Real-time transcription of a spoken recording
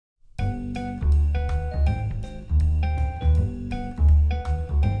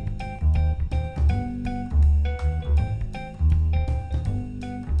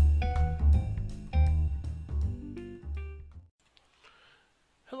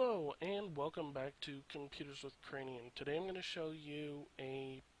Hello and welcome back to Computers with Cranium. Today I'm going to show you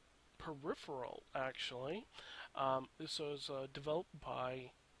a peripheral actually. This was developed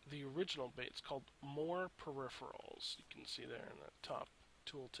by the original bit. It's called More Peripherals. You can see there in the top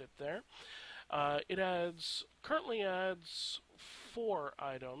tooltip there. It currently adds 4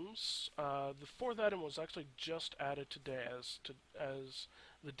 items. The 4th item was actually just added today as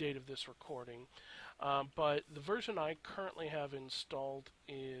the date of this recording. But the version I currently have installed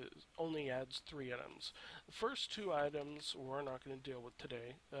only adds 3 items. The first 2 items we're not going to deal with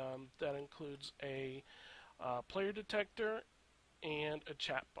today. That includes a player detector and a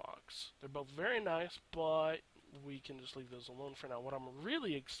chat box. They're both very nice, but we can just leave those alone for now. What I'm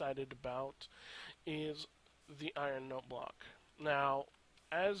really excited about is the iron note block. Now,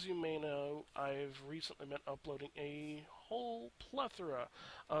 as you may know, I've recently been uploading a whole plethora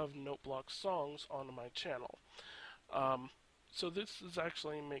of note block songs onto my channel. So this is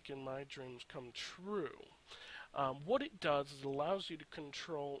actually making my dreams come true. What it does is it allows you to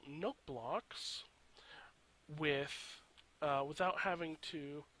control note blocks without having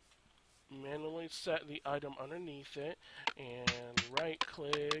to manually set the item underneath it and right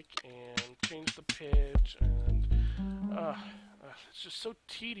click and change the pitch, and it's just so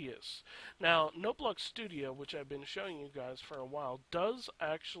tedious. Now, NoteBlock Studio, which I've been showing you guys for a while, does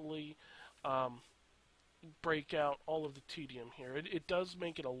actually break out all of the tedium here. It does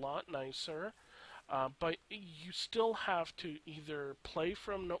make it a lot nicer, but you still have to either play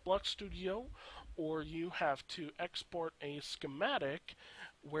from NoteBlock Studio or you have to export a schematic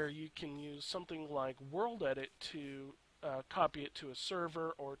where you can use something like World Edit to copy it to a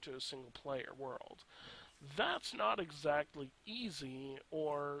server or to a single player world. That's not exactly easy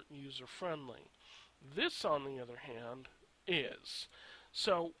or user-friendly. This, on the other hand, is.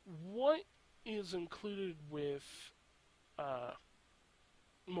 So what is included with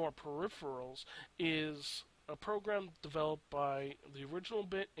More Peripherals is a program developed by the original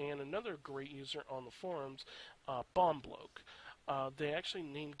bit and another great user on the forums, Bombloke. They actually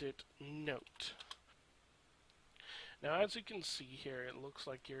named it Note. Now, as you can see here, it looks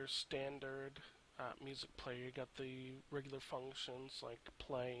like your standard music player. You got the regular functions like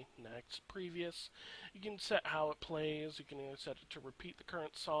play, next, previous. You can set how it plays. You can either set it to repeat the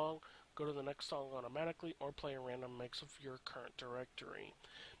current song, go to the next song automatically, or play a random mix of your current directory.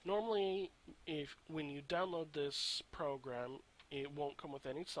 Normally, when you download this program, it won't come with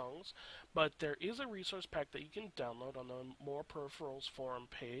any songs, but there is a resource pack that you can download on the More Peripherals forum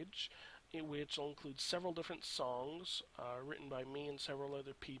page, which will include several different songs written by me and several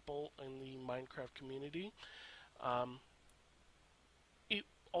other people in the Minecraft community.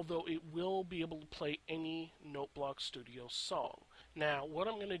 Although it will be able to play any NoteBlock Studio song. Now, what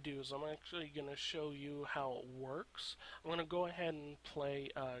I'm going to do is I'm actually going to show you how it works. I'm going to go ahead and play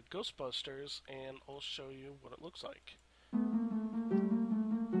Ghostbusters, and I'll show you what it looks like.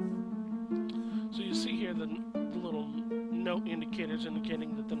 So you see here the little note indicators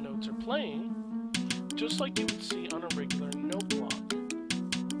indicating that the notes are playing, just like you would see on a regular note block.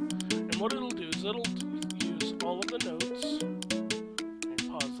 And what it'll do is it'll use all of the notes. Let me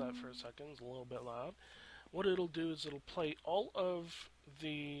pause that for a second, it's a little bit loud. What it'll do is it'll play all of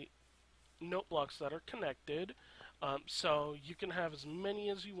the note blocks that are connected, so you can have as many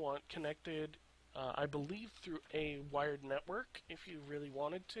as you want connected, I believe through a wired network if you really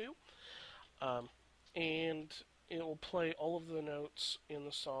wanted to. And it will play all of the notes in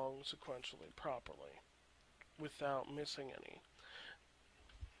the song sequentially properly without missing any.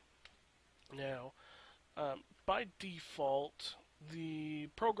 Now, by default, the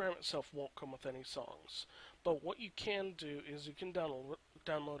program itself won't come with any songs, but what you can do is you can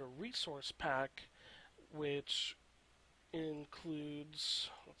download a resource pack which includes,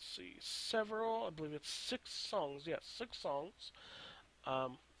 let's see, several, I believe it's 6 songs, yes, 6 songs,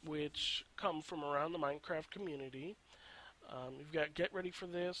 which come from around the Minecraft community. You've got Get Ready for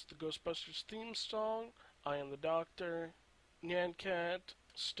This, the Ghostbusters theme song, I Am the Doctor, Nyan Cat,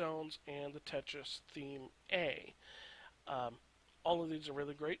 Stones, and the Tetris theme A. All of these are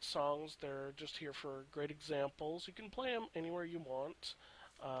really great songs. They're just here for great examples. You can play them anywhere you want.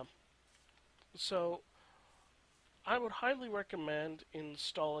 So I would highly recommend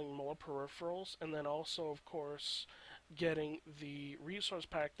installing More Peripherals, and then also, of course, getting the resource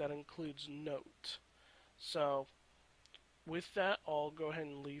pack that includes Note. So with that, I'll go ahead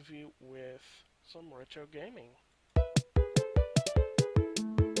and leave you with some retro gaming.